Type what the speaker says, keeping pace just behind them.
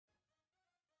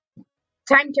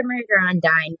Time to murder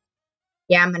Undyne.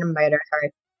 Yeah, I'm gonna murder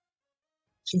her.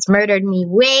 She's murdered me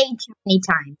way too many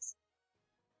times.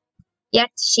 Yet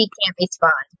she can't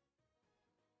respawn.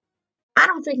 I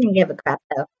don't freaking give a crap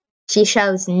though. She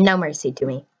shows no mercy to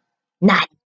me. None.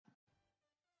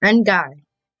 On guard.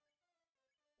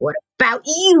 What about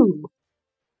you?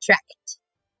 Track it.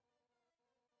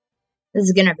 This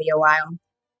is gonna be a while.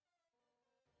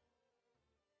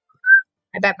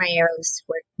 I bet my arrows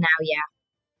work now, yeah.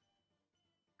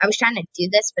 I was trying to do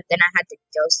this, but then I had to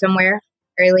go somewhere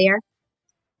earlier,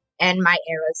 and my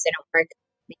arrows didn't work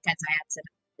because I had to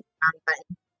hit the down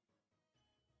button.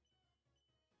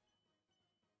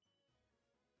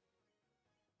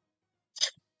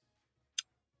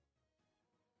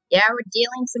 Yeah, we're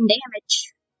dealing some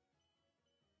damage.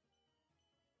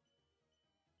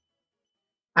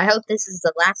 I hope this is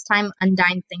the last time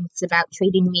Undyne thinks about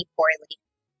treating me poorly,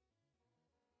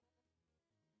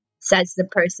 says the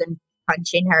person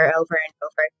punching her over and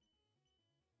over.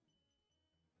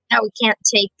 No, we can't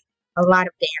take a lot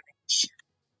of damage,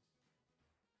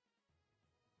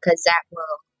 because that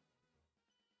will...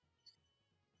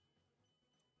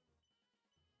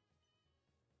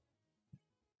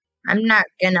 I'm not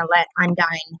gonna let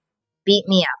Undyne beat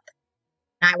me up.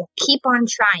 I will keep on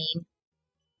trying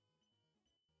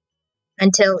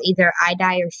until either I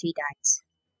die or she dies.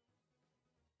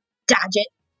 Dodge it.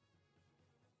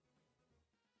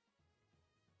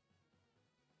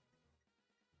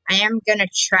 I am gonna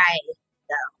try,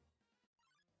 though.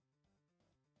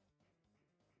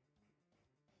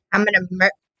 I'm gonna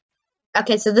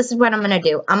Okay, so this is what I'm gonna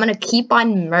do. I'm gonna keep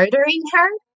on murdering her,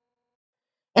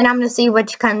 and I'm gonna see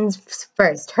which comes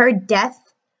first. Her death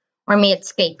or me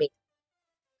escaping.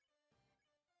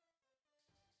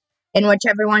 And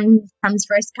whichever one comes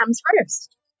first comes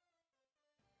first.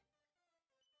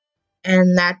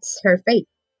 And that's her fate.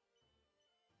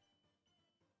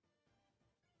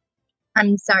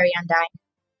 I'm sorry, Undyne.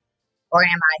 Or am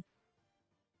I?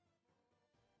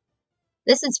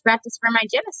 This is practice for my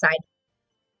genocide.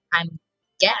 I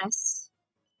guess.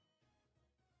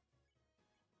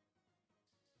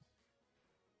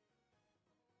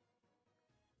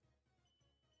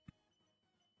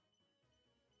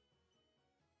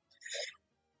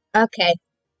 Okay.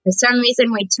 For some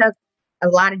reason, we took a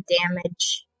lot of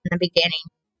damage in the beginning.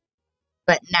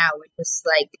 But now we're just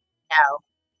like, no.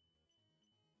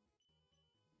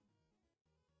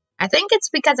 I think it's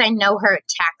because I know her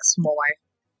attacks more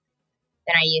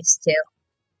than I used to.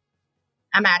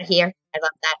 I'm out of here. I love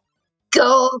that.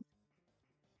 Go!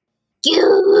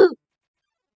 Go!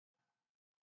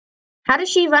 How does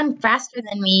she run faster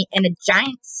than me in a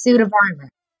giant suit of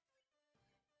armor?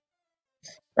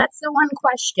 That's the one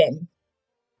question.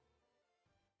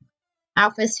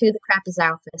 ALPHYS, who the crap is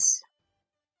ALPHYS?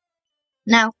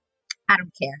 No, I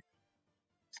don't care.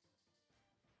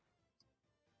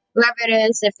 Whoever it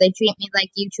is, if they treat me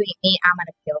like you treat me, I'm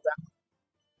gonna kill them.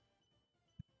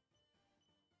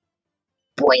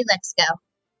 Boy, let's go.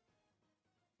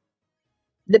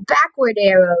 The backward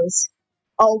arrows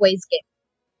always get me,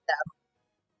 though.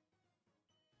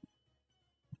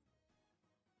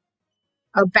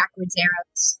 Oh, backwards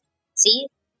arrows. See?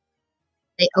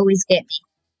 They always get me.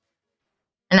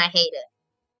 And I hate it.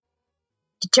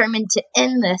 Determined to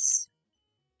end this.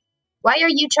 Why are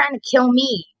you trying to kill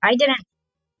me? I didn't...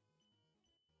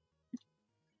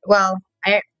 Well,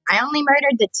 I only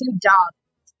murdered the 2 dogs.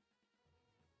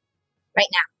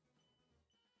 Right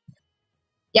now.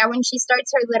 Yeah, when she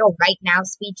starts her little right now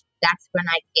speech, that's when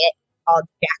I get all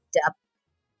jacked up.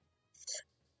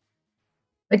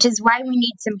 Which is why we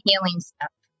need some healing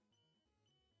stuff.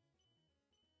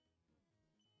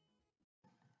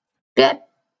 Good.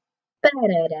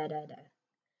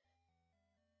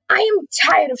 I am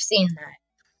tired of seeing that.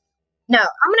 No,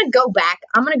 I'm gonna go back.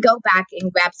 I'm gonna go back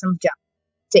and grab some junk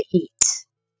to eat.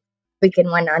 We can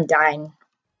win Undyne.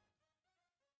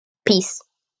 Peace.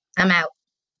 I'm out.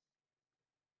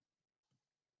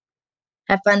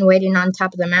 Have fun waiting on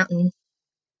top of the mountain.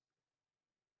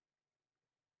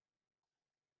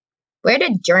 Where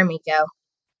did Jeremy go?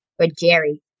 Or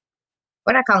Jerry?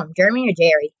 What do I call him? Jeremy or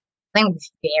Jerry? I think it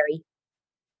was Jerry.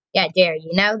 Yeah, Jerry.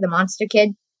 You know, the monster kid?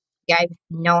 The guy with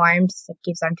no arms that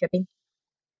keeps on tripping?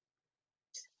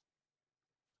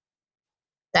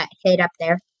 That head up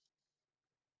there.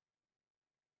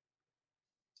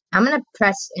 I'm gonna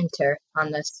press enter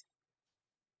on this.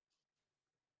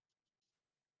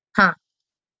 Huh.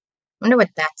 Wonder what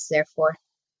that's there for.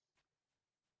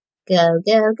 Go,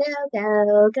 go, go,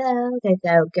 go, go, go,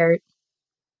 go, Gert.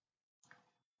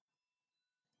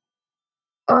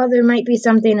 Oh, there might be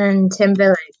something in Tim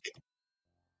Village.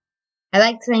 I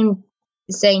like saying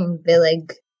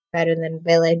Villig. Better than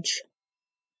village.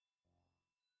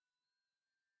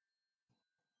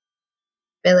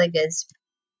 Village is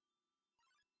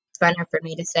funner for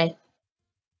me to say.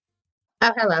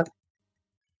 Oh, hello.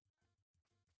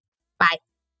 Bye.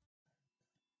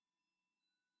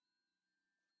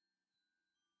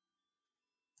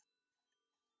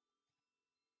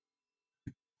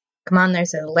 Come on,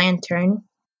 there's a lantern.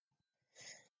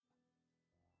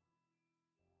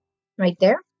 Right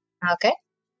there. Okay.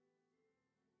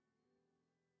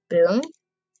 Boom.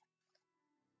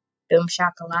 Boom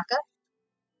shakalaka.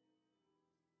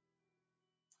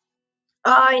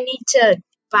 Oh, I need to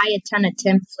buy a ton of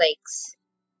Tim Flakes.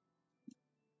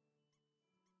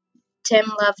 Tim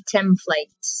love Tim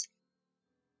Flakes.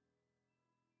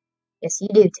 Yes, you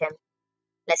do, Tim.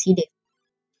 Yes, you do.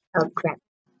 Oh, crap.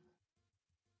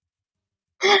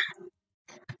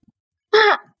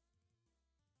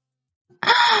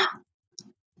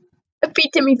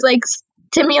 Feed Timmy Flakes.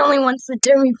 Timmy only wants the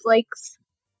Timmy Flakes.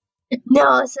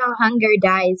 No, so hunger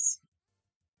dies.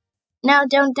 No,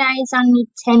 don't die on me,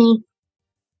 Timmy.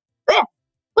 Ah,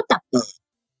 what the?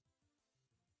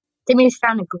 Timmy's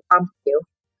found a glob too.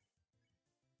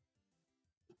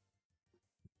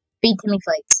 Feed Timmy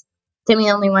Flakes.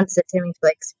 Timmy only wants the Timmy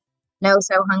Flakes. No,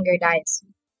 so hunger dies.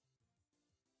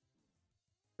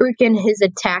 Freaking his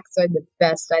attacks are the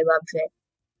best. I love it.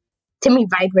 Timmy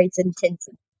vibrates intense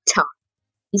and tough.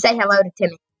 You say hello to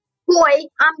Timmy. Boy,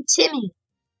 I'm Timmy.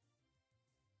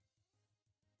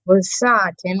 What's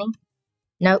up, Timmy?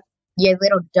 Nope, your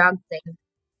little dog thing.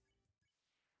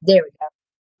 There we go.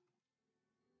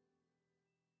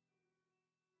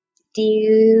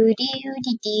 Do, do,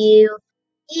 do, do.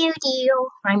 Do, do.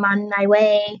 I'm on my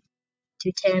way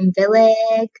to Tim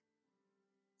Village.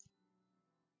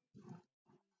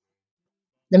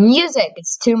 The music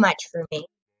is too much for me.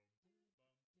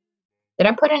 Did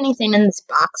I put anything in this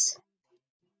box?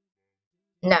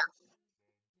 No.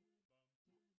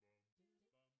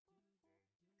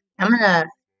 I'm gonna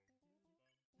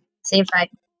see if I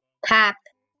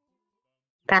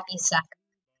Pappy suck.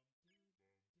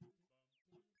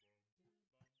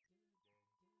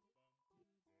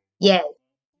 Yay.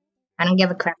 I don't give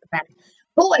a crap about it.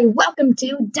 Boy, welcome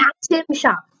to Dot Tim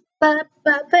Shop.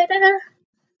 Ba-ba-ba-da.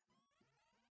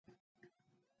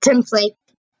 Tim Flake.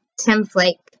 Tim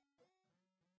Flake.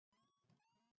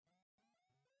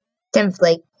 Tim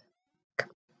Flake.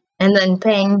 And then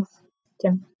paying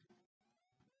Tim.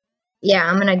 Yeah,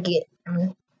 I'm gonna get.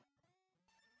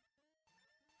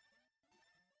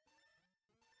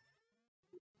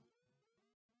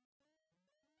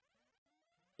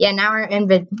 Yeah, now we're in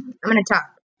vid. I'm gonna talk.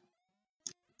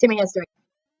 Timmy history.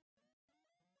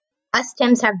 Us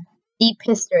Tims have deep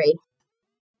history.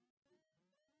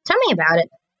 Tell me about it.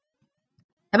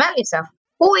 About yourself.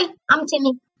 Boy, I'm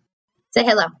Timmy. Say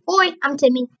hello. Boy, I'm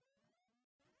Timmy.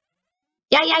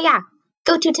 Yeah.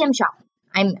 Go to Tim Shop.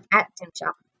 I'm at Tim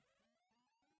Shop.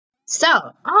 So,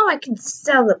 oh, I can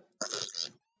sell it.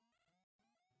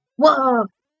 Whoa,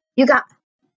 you got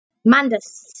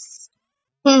Mandas.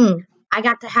 I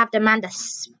got to have the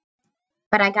Mandas,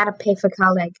 but I gotta pay for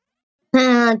college.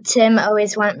 Tim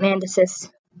always want Mandases.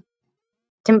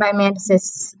 Tim buy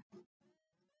Mandases.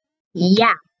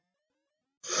 Yeah.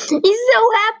 He's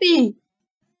so happy.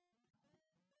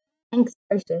 Thanks,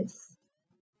 precious.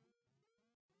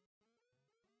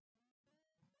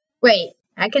 Wait,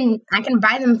 I can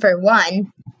buy them for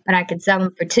one, but I could sell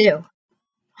them for two.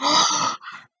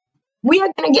 We are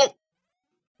gonna get.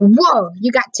 Whoa,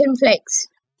 you got Tim Flakes.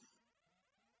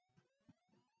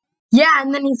 Yeah,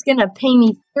 and then he's gonna pay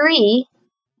me 3.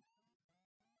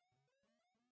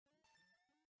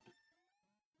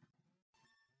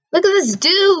 Look at this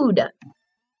dude.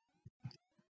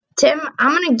 Tim,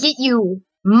 I'm gonna get you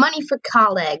money for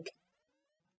college.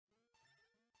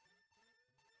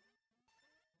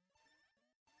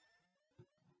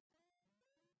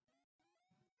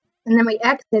 And then we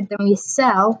exit, then we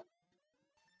sell.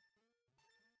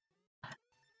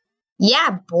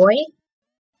 Yeah, boy.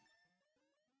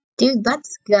 Dude,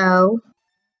 let's go.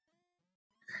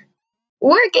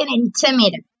 We're getting Timmy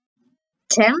to.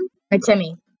 Tim or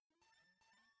Timmy?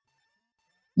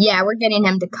 Yeah, we're getting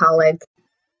him to college.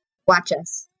 Watch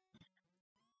us.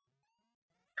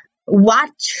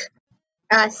 Watch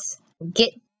us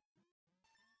get.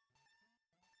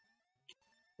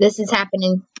 This is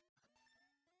happening.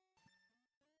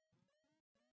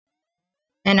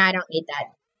 And I don't need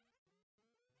that.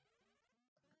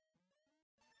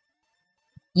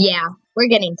 Yeah, we're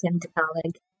getting Tim to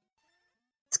college.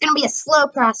 It's gonna be a slow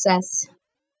process,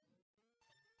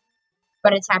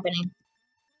 but it's happening.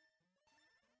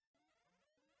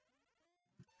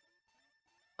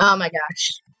 Oh my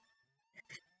gosh.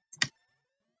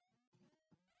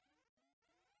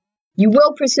 You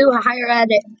will pursue a higher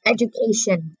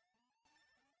education.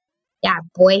 Yeah,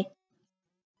 boy.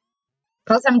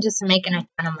 Plus, I'm just making a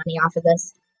ton of money off of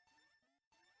this.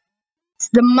 It's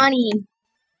the money.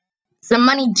 It's the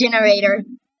money generator.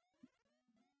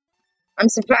 I'm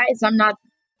surprised I'm not.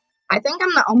 I think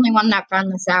I'm the only one that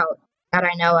found this out that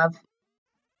I know of.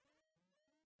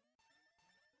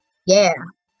 Yeah.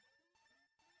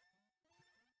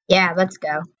 Yeah, let's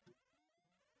go.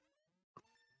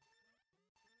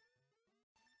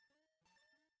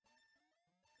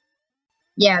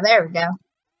 Yeah, there we go.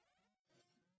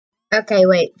 Okay,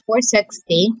 wait.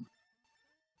 460.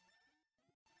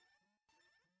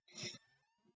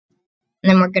 And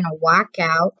then we're going to walk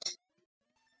out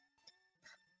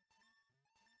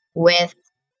with.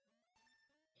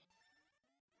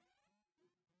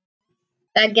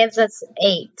 That gives us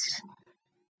 8.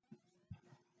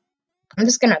 I'm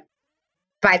just going to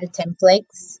buy the 10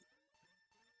 flakes.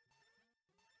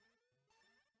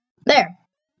 There.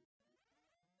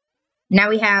 Now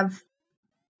we have.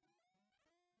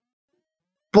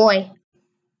 Boy.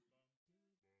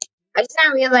 I just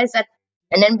now realized that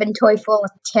an inventory full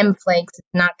of 10 flakes is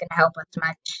not going to help us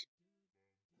much.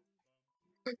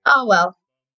 Oh well.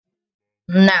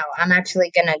 No, I'm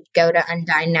actually going to go to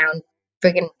Undyne now and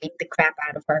friggin' beat the crap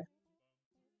out of her.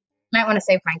 Might want to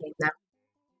save my game though.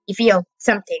 You feel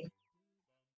something.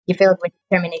 You feel it with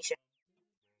determination.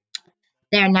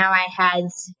 There, now I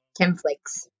has 10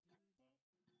 flakes.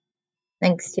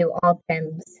 Thanks to all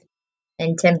Tims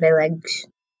and Tim Village.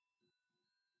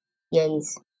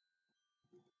 Yays.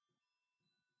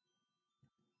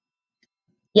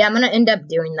 Yeah, I'm gonna end up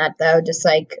doing that though. Just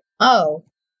like, oh,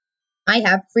 I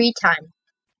have free time.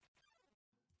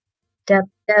 Dup,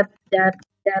 dup, dup,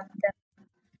 dup,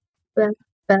 dup,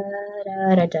 ba,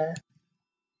 da, da, da.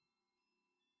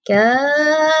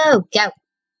 Go, go.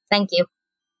 Thank you.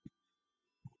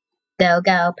 Go,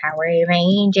 go, Power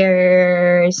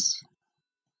Rangers.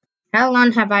 How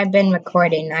long have I been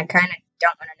recording? I kind of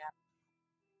don't want to know.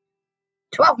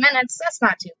 12 minutes? That's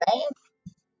not too bad.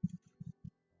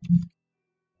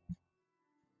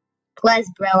 Plus,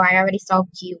 bro, I already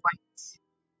solved you once.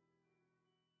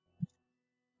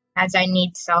 As I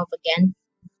need to solve again.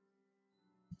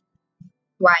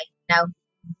 Why? No.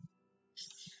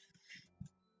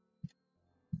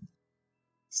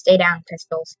 Stay down,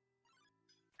 pistols.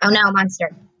 Oh no,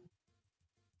 monster.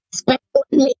 Spit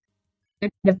me.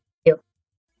 You.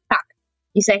 Talk.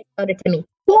 You say hello to Timmy.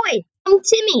 Boy, I'm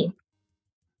Timmy.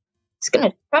 It's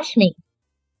gonna crush me.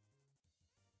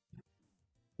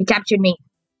 You captured me.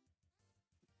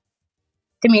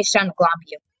 Timmy is trying to glob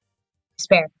you.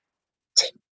 Spare.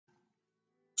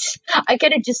 I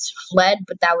could have just fled,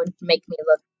 but that would make me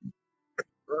look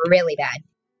really bad.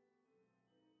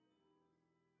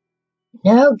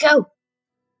 No, go.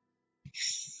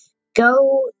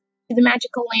 Go to the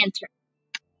magical lantern.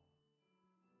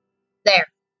 There.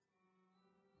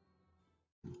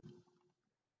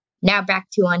 Now back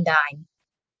to Undyne.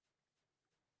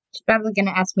 She's probably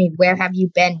gonna ask me, where have you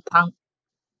been, punk?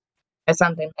 Or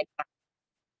something like that.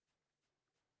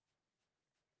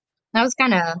 That was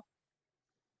kind of.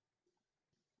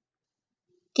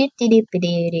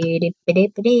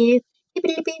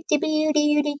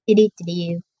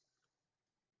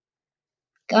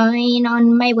 Going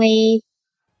on my way.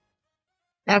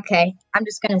 Okay, I'm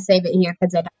just gonna save it here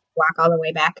because I don't walk all the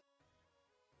way back.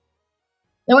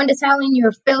 No one to telling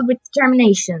you're filled with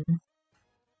determination.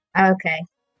 Okay.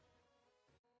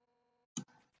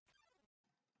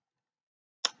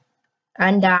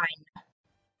 Undyne.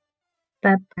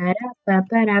 Undyne,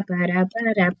 I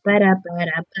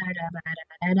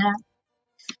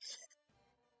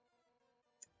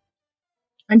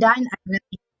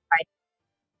really tried.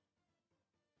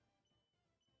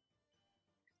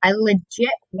 I legit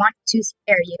want to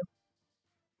spare you,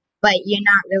 but you're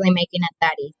not really making it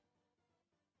that easy.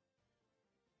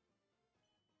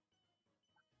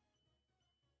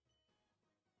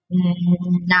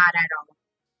 Not at all.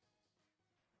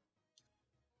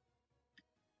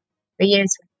 The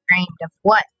years were drained of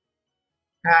what?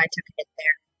 Oh, I took a hit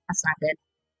there. That's not good.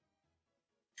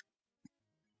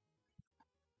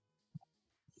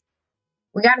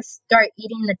 We gotta start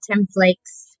eating the Tim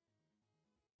Flakes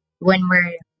when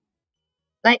we're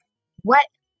like, what?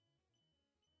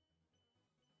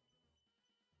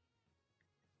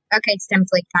 Okay, it's Tim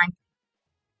Flake time.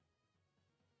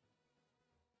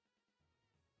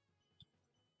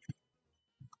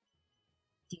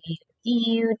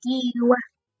 Do.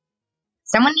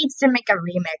 Someone needs to make a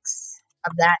remix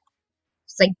of that.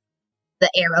 It's like the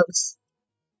arrows.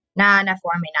 Nah, enough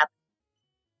warming up.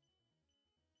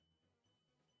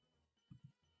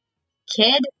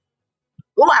 Kid?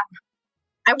 Ooh,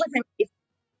 I wasn't,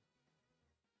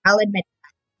 I'll admit,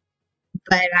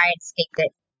 but I escaped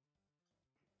it.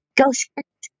 Go skirt,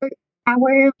 skirt,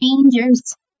 Power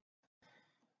Rangers.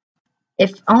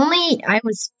 If only I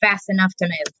was fast enough to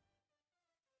move.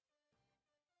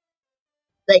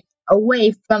 Like,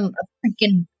 away from a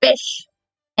freaking fish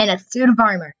and a suit of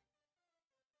armor.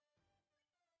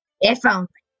 If only.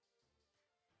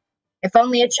 If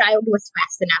only a child was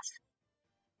fast enough.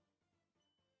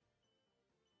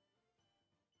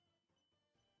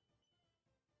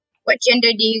 What gender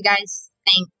do you guys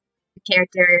think the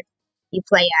character you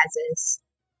play as is?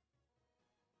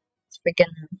 It's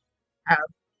freaking. Oh.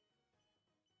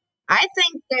 I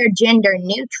think they're gender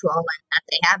neutral and that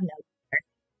they have no gender.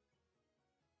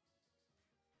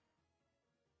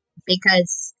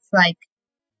 Because, like,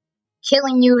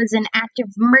 killing you is an act of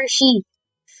mercy.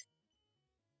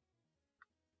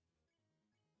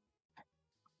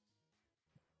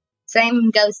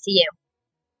 Same goes to you.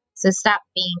 So stop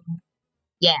being.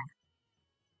 Yeah.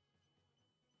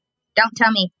 Don't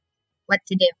tell me what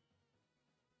to do.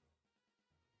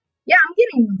 Yeah, I'm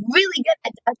getting really good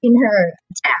at ducking her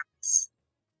attacks.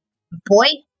 Boy.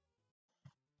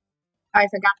 Oh, I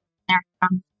forgot. There.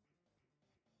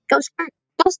 Go skirt.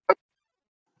 Go skirt.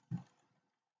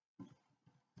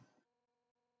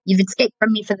 You've escaped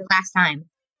from me for the last time.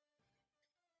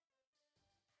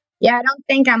 Yeah, I don't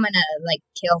think I'm gonna, like,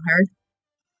 kill her.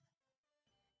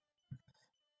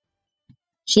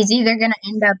 She's either gonna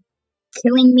end up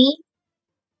killing me,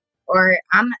 or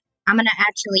I'm gonna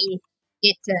actually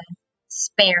get to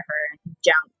spare her and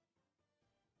jump.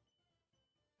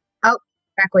 Oh,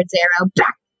 backwards arrow.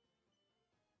 Back.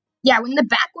 Yeah, when the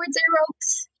backwards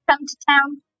arrows come to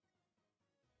town,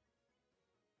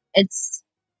 it's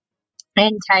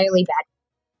entirely bad.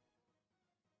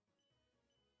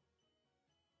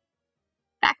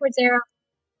 Backwards arrow,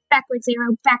 backwards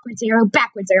arrow, backwards arrow,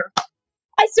 backwards arrow.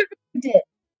 I survived it.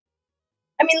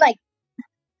 I mean, like,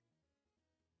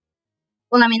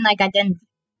 well, I mean, like, I didn't.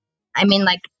 I mean,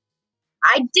 like,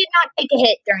 I did not take a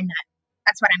hit during that.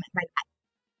 That's what I meant by that.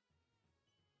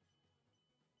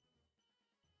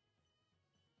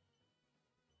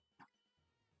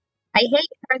 I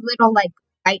hate her little, like,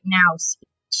 right now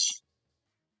speech.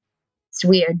 It's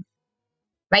weird.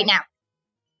 Right now.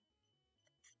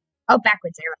 Oh,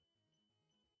 backwards arrow.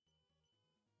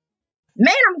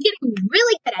 Man, I'm getting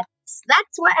really good at this.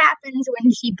 That's what happens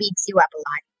when she beats you up a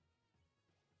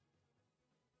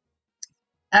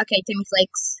lot. Okay, Timmy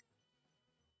Flakes.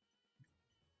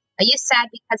 Are you sad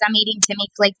because I'm eating Timmy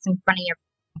Flakes in front of your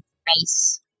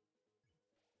face?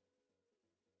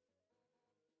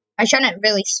 I shouldn't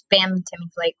really spam Timmy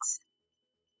Flakes.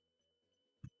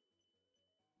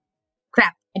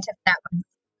 Crap, I took that one.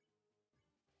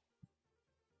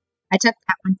 I took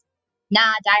that one.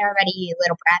 Nah, die already, you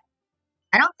little brat.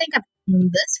 I don't think I've come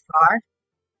this far.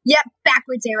 Yep,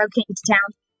 backwards arrow came to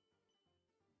town.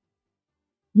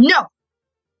 No!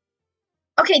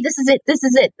 Okay, this is it, this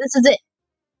is it, this is it.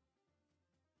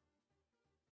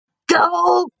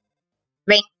 Go!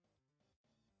 Ring.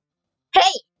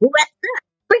 Hey, what the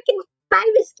freaking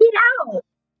virus, get out!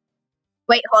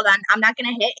 Wait, hold on, I'm not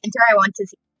gonna hit until I want to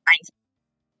see signs.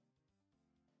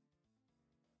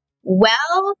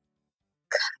 Welcome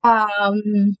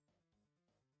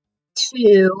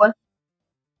to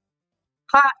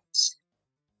Hot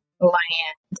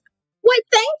Land. Why,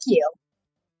 thank you.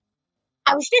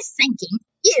 I was just thinking,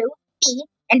 you, me,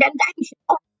 and Undertale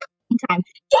all the time.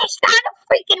 She's trying to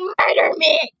freaking murder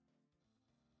me.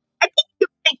 I think you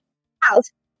think house.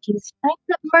 She's trying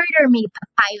to murder me,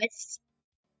 Papyrus.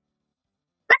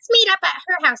 Let's meet up at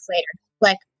her house later.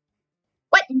 Like,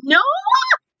 what? No!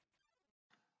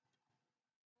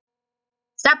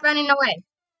 Stop running away.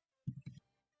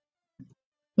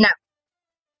 No,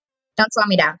 don't slow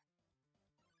me down.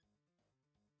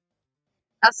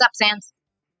 Oh, stop, Sans.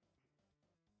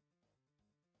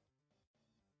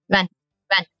 Run,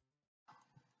 run.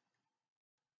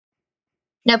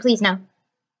 No, please, no.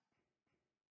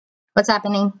 What's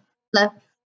happening? Hello?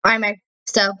 Why am I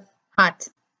so hot?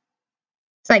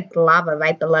 It's like lava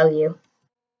right below you.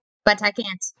 But I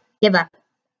can't. Give up.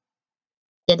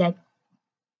 You're dead.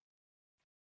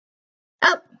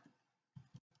 Oh!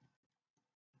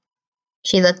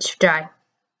 She looks dry.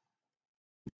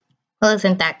 Well,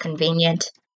 isn't that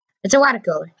convenient? It's a water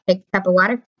cooler. Take a cup of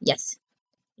water? Yes.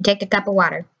 Take a cup of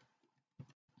water.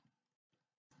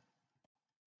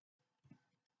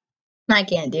 I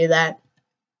can't do that.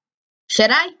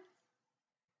 Should I?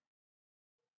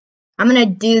 I'm gonna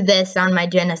do this on my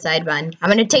genocide run. I'm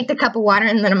gonna take the cup of water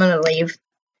and then I'm gonna leave.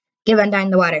 Give Undyne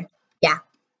the water. Yeah.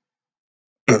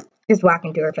 Just walk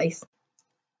into her face.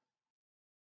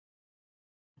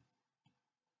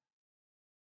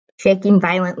 shaking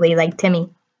violently like Timmy.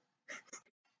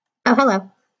 Oh,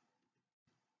 hello.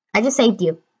 I just saved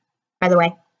you, by the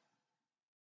way.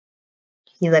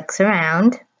 He looks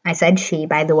around. I said she,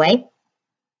 by the way.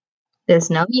 There's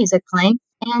no music playing,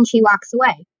 and she walks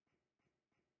away.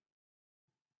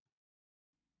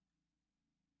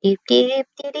 Doop doop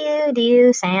doo doo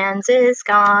doo, Sans is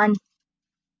gone.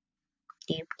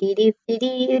 Doop doo doop doo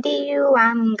doo doo,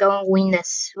 I'm going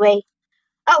this way.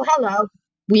 Oh, hello,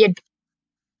 weird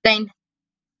thing.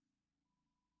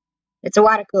 It's a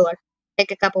water cooler.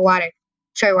 Take a cup of water.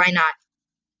 Sure, why not?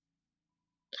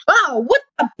 Oh, what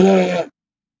the?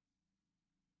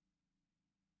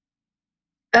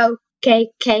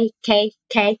 Okay, K.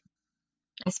 I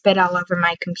spit all over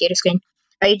my computer screen.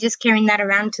 Are you just carrying that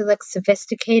around to look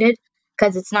sophisticated?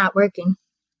 Because it's not working.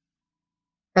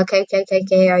 Okay,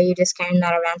 K. Are you just carrying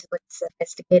that around to look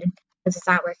sophisticated? Because it's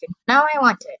not working. No, I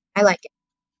want it. I like it.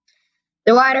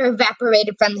 The water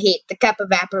evaporated from the heat. The cup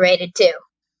evaporated too.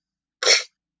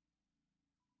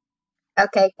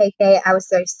 Okay, K. I was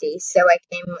thirsty, so I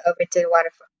came over to the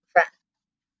waterfront.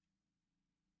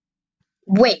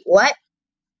 Wait, what?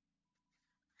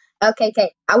 Okay,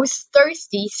 I was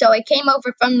thirsty, so I came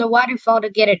over from the waterfall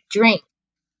to get a drink.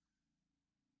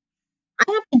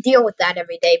 I have to deal with that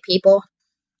every day, people.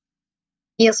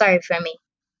 Feel sorry for me.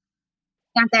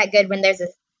 Not that good when there's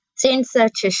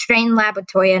such a strange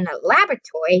laboratory and a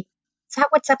laboratory. Is that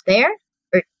what's up there?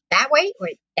 Or that way? Or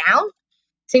down?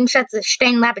 Seems such a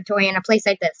strange laboratory in a place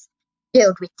like this.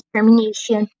 Filled with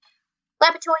determination.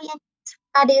 Laboratorian.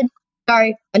 Ah, dude.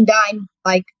 Sorry, Undyne,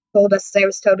 told us there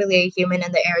was totally a human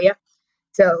in the area.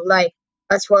 So,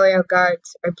 us royal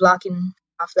guards are blocking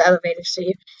off the elevators to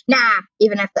you. Nah,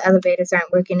 even if the elevators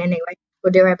aren't working anyway,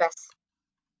 we'll do our best.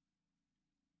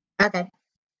 Okay.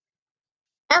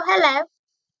 Oh, hello.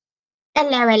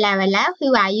 Hello.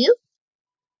 Who are you?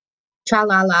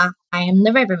 Tra-la-la, I am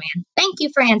the riverman. Thank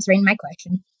you for answering my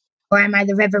question. Or am I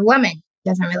the river woman?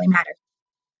 Doesn't really matter.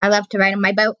 I love to ride on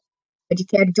my boat. Would you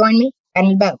care to join me? Ride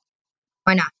on the boat.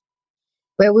 Why not?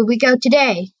 Where will we go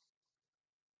today?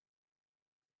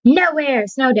 Nowhere,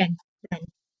 Snowden.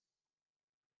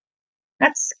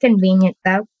 That's convenient,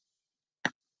 though.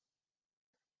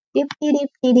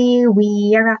 Doop-dee-doop-dee-doo.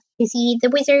 We are off to see the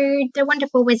wizard, the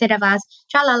wonderful Wizard of Oz.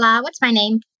 Tra-la-la, what's my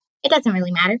name? It doesn't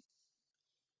really matter.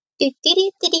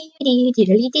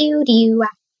 Doop-dee-doop-dee-doo-doo-doo-doo-doo-doo.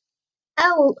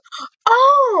 Oh,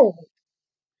 oh,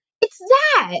 it's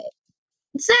that.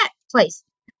 It's that place.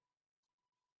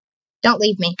 Don't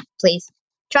leave me, please.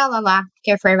 Tra-la-la.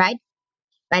 Care for a ride?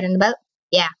 Ride on the boat?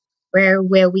 Yeah. Where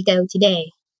will we go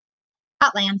today?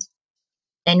 Hotland.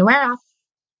 Then we're off.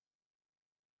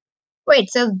 Wait,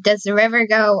 so does the river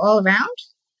go all around?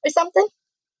 Or something?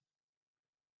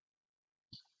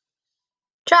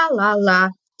 Tra-la-la.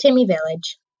 Timmy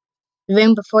Village. The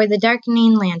room before the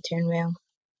darkening lantern room.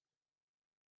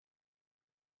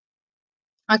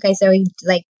 Okay, so he,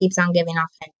 keeps on giving off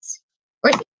hints.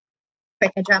 Where's he?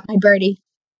 Quick, I dropped my birdie.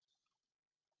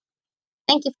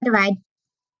 Thank you for the ride.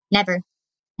 Never.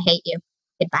 I hate you.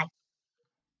 Goodbye.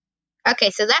 Okay,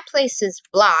 so that place is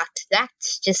blocked.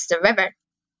 That's just the river.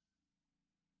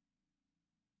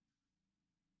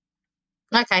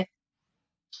 Okay.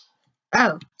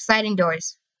 Oh, sliding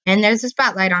doors. And there's a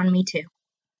spotlight on me, too.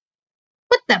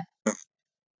 What the?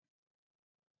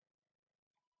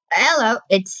 Hello,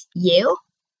 it's you?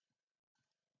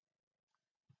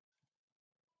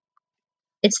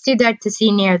 It's too dark to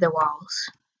see near the walls.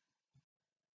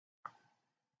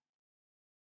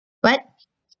 What?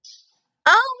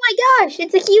 Oh my gosh,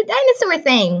 it's a cute dinosaur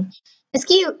thing. It's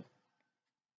cute.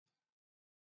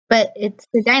 But it's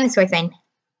the dinosaur thing.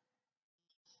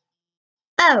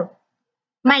 Oh,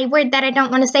 my word that I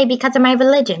don't want to say because of my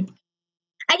religion.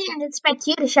 I didn't expect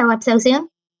you to show up so soon.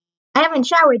 I haven't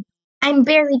showered. I'm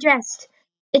barely dressed.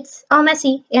 It's all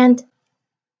messy and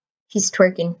she's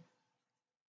twerking.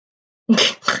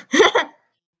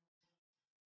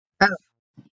 Oh,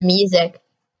 music.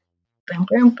 Brum,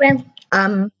 brum, brum.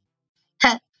 Ha,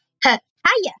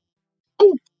 hiya.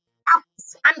 I'm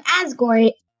ALPHYS. I'm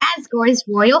Asgore's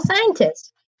royal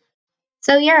scientist.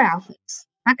 So you're ALPHYS.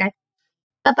 Okay.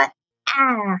 But,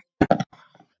 I'm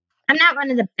not one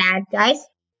of the bad guys.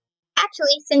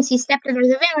 Actually, since you stepped out of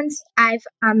the ruins, I've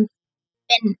been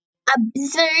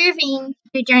observing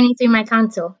your journey through my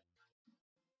console.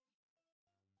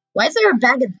 Why is there a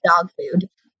bag of dog food?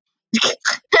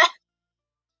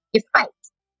 Your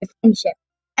fights, your friendship,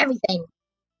 everything.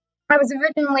 I was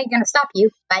originally gonna stop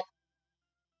you, but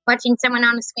watching someone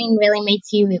on the screen really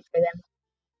makes you root for them.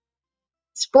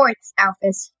 Sports,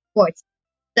 ALPHYS. Sports.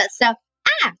 So,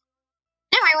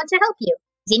 now I want to help you.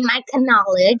 Using my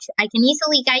knowledge, I can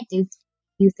easily guide you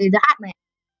you through the hotline.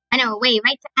 I know a way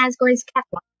right to Asgore's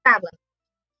castle. No problem.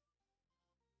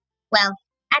 Well,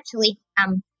 actually,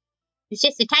 it's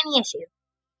just a tiny issue.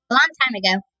 A long time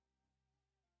ago,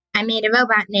 I made a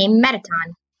robot named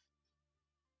Metaton.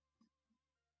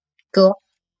 Cool,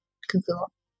 cool.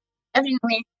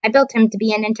 Evidently, I built him to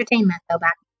be an entertainment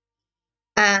robot.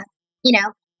 Uh,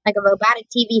 like a robotic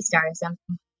TV star or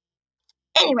something.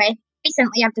 Anyway,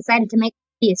 recently I've decided to make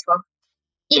it useful.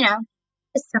 You know,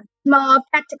 just some small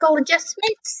practical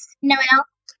adjustments,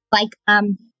 like,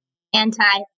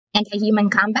 anti-human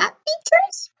combat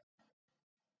features.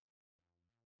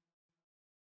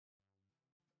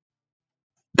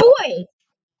 Boy!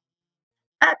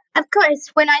 Of course,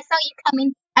 when I saw you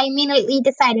coming, I immediately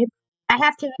decided I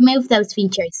have to remove those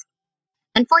features.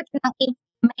 Unfortunately,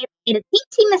 I made a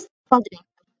teensy mistake while doing so.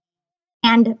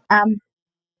 And,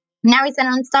 now he's an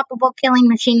unstoppable killing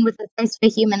machine with a thirst for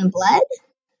human blood?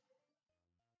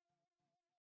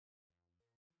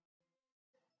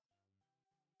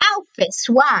 ALPHYS,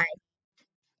 why?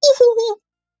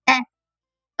 Eh,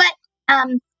 but,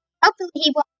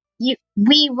 hopefully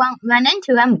we won't run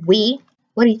into him. We?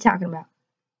 What are you talking about?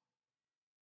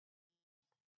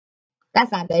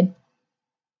 That's not good.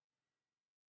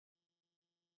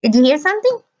 Did you hear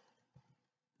something?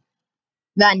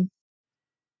 Run.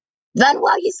 Run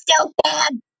while you still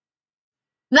can.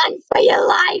 Run for your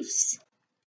lives.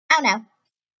 Oh no.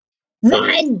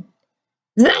 Run.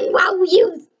 Run while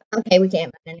you. Okay, we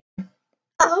can't run anymore.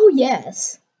 Oh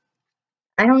yes.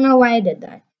 I don't know why I did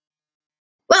that.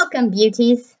 Welcome,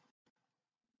 beauties.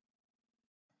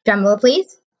 Drumroll,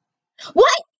 please.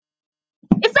 What?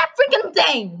 It's that freaking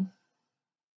thing.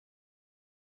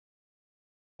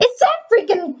 It's that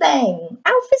freaking thing.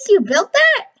 ALPHYS, you built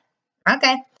that?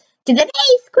 Okay. To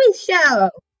today's quiz show.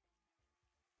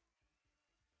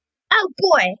 Oh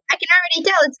boy, I can already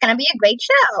tell it's gonna be a great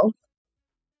show.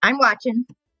 I'm watching.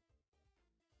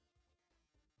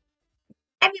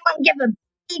 Everyone give a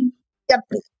big,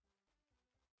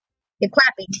 you're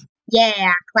clapping.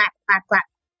 Yeah, clap, clap, clap.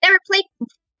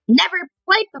 Never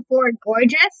played before,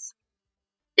 gorgeous.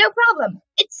 No problem.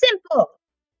 It's simple.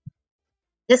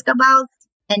 Disco balls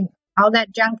and all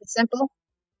that junk is simple.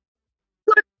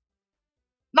 Look,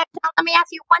 let me ask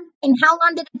you one thing. How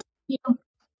long did it take you to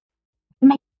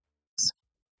make this?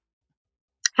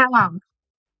 How long?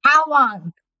 How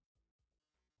long?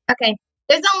 Okay.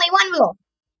 There's only one rule.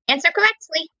 Answer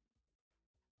correctly.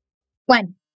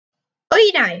 When? Oh,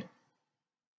 you die.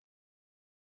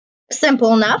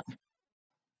 Simple enough.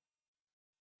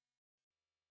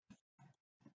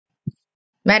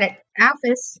 Medic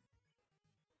ALPHYS.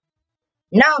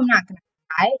 No, I'm not gonna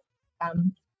cry.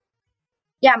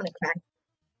 Yeah, I'm gonna cry.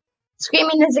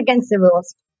 Screaming is against the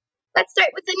rules. Let's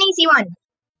start with an easy one.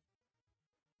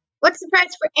 What's the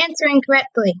price for answering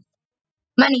correctly?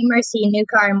 Money, mercy, new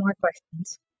car, and more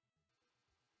questions.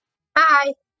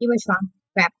 Hi, you wish wrong.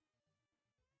 Crap.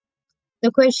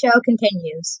 The quiz show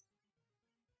continues.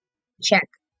 Check.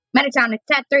 Metaton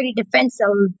attack 30 defense a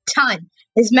ton.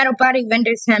 His metal body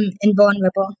renders him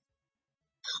invulnerable.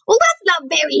 Well, that's not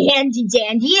very handy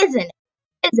dandy, isn't it?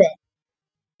 Is it?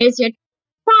 Here's your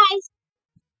prize.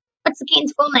 What's the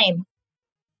king's full name?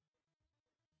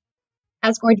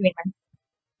 Asgore Dreamer.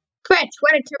 Correct.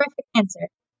 What a terrific answer.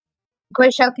 The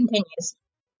quiz show continues.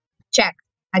 Check,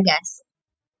 I guess.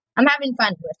 I'm having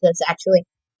fun with this, actually.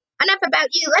 Enough about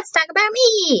you. Let's talk about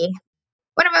me.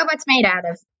 What are robots made out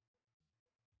of?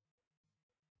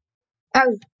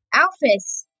 Oh,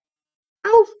 ALPHYS.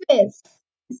 ALPHYS.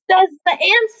 That's the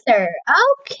answer.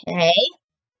 Okay.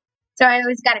 So I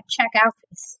always gotta check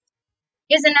ALPHYS.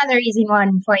 Here's another easy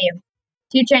one for you.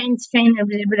 Two trains,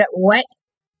 what?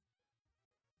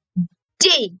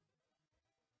 D.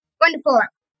 Wonderful.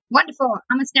 Wonderful.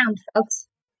 I'm astounded, folks.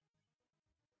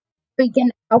 Freaking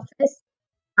ALPHYS.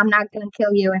 I'm not gonna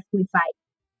kill you if we fight.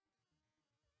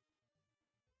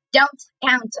 Don't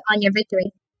count on your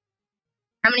victory.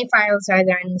 How many files are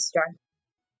there in the store?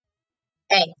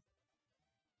 A.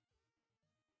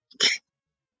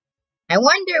 I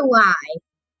wonder why.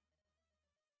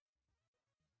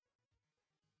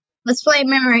 Let's play a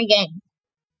memory game.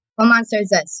 What monster is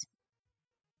this?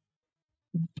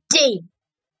 D.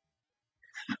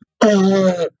 That's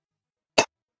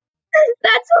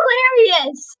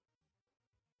hilarious.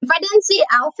 If I didn't see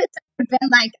outfits, I would have been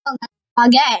like, oh, that's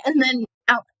okay. And then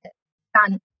outfit.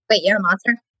 Done. Wait, you're a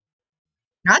monster?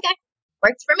 Okay.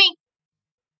 Works for me.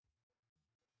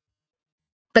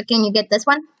 But can you get this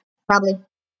one? Probably.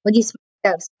 Would you smoke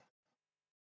those?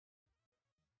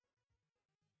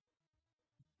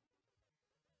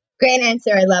 Great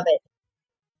answer. I love it.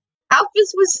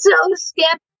 ALPHYS was so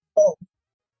skeptical.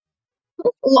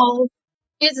 Lol.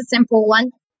 Here's a simple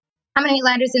one. How many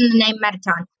letters in the name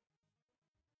Metaton?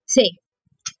 C.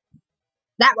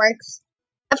 That works.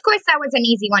 Of course, that was an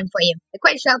easy one for you. The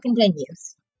quiz show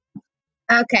continues.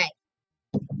 Okay.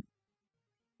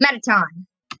 Metaton.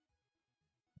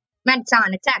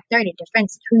 Metaton, attack 30,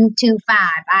 defense 225.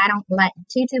 I don't let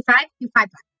 225, 255.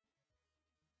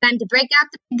 Time to break out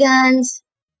the guns.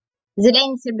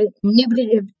 Zidane.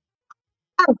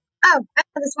 Oh, I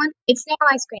know this one. It's snail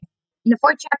ice cream. In the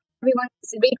fourth chapter, everyone is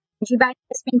to be. And she buys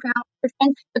ice cream for all her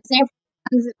friends, but snail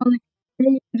comes only.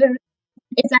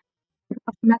 It's a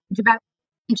message about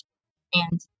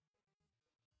and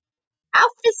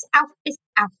ALPHYS, ALPHYS,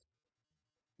 ALPHYS.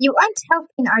 You aren't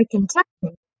helping our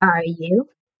contestant, are you?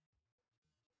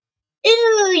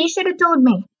 Ew, you should have told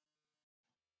me.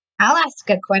 I'll ask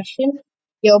a question.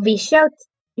 You'll be sure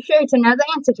to know the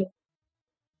answer to.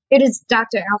 Who does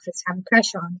Dr. ALPHYS have a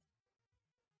crush on?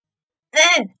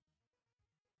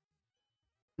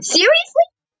 Seriously?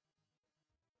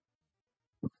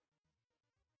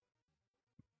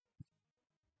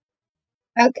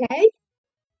 Okay,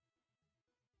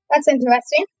 that's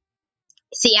interesting.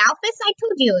 See, ALPHYS, I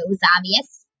told you it was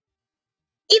obvious.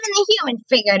 Even the human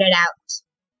figured it out.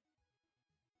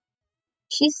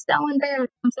 She's so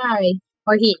embarrassed. I'm sorry.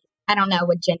 Or he. I don't know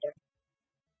what gender.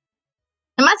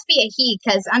 It must be a he,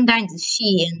 because Undyne's a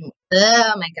she, and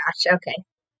oh my gosh, okay.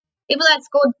 People at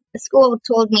school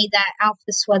told me that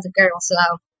ALPHYS was a girl, so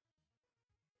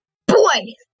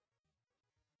boy!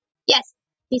 Yes,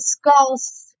 he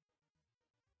skulls.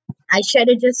 I should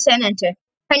have just sent enter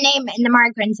her name in the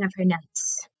margins of her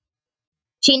notes.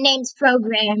 She names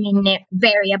programming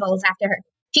variables after her.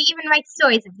 She even writes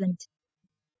stories of them,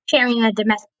 sharing a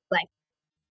domestic life.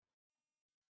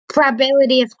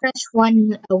 Probability of crush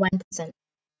 101%.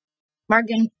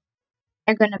 Margin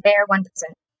are gonna bear 1%.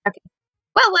 Okay.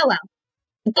 Well.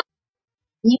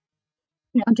 You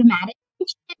know, dramatic.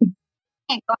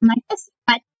 Can't go on like this,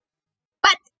 but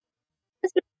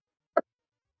this is a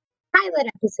pilot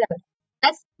episode.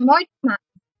 That's more drama,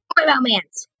 more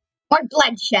romance, more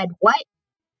bloodshed. What?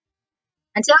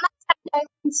 Until next time,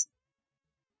 darlings.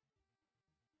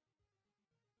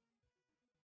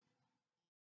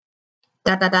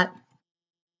 Dot.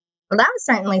 Well, that was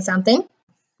certainly something.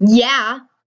 Yeah.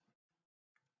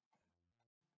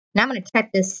 Now I'm gonna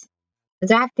check this. Does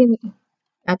that have to?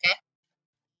 Okay.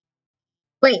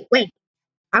 Wait.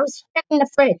 I was checking the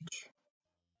fridge.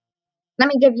 Let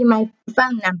me give you my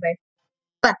phone number.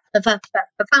 The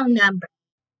phone number.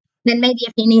 Then maybe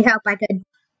if you need help, I could.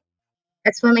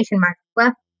 Exclamation mark.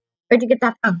 Well, where'd you get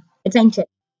that from? It's ancient.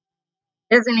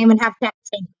 It doesn't even have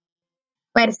texting.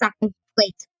 Wait a second,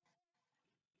 please.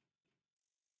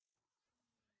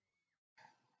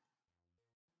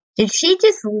 Did she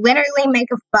just literally make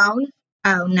a phone?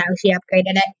 Oh no, she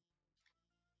upgraded it.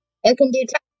 It can do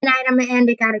text an item and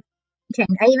it got a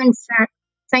chain. I even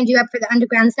signed you up for the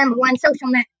Underground's #1 social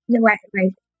network.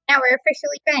 Now we're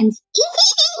officially friends.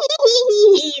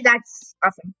 That's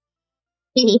awesome.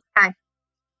 Hi.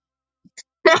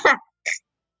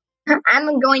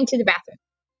 I'm going to the bathroom.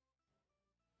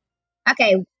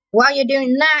 Okay, while you're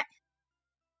doing that,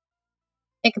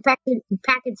 take a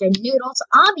package of noodles,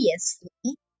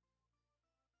 obviously.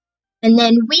 And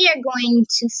then we are going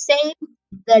to save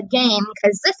the game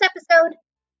because this episode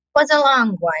was a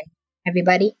long one,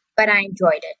 everybody, but I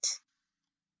enjoyed it.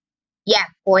 Yeah,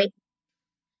 boy.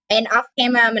 And off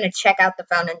camera, I'm going to check out the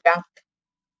phone and junk.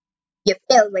 You're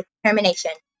filled with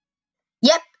determination.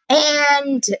 Yep,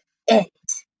 and end.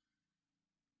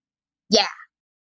 Yeah.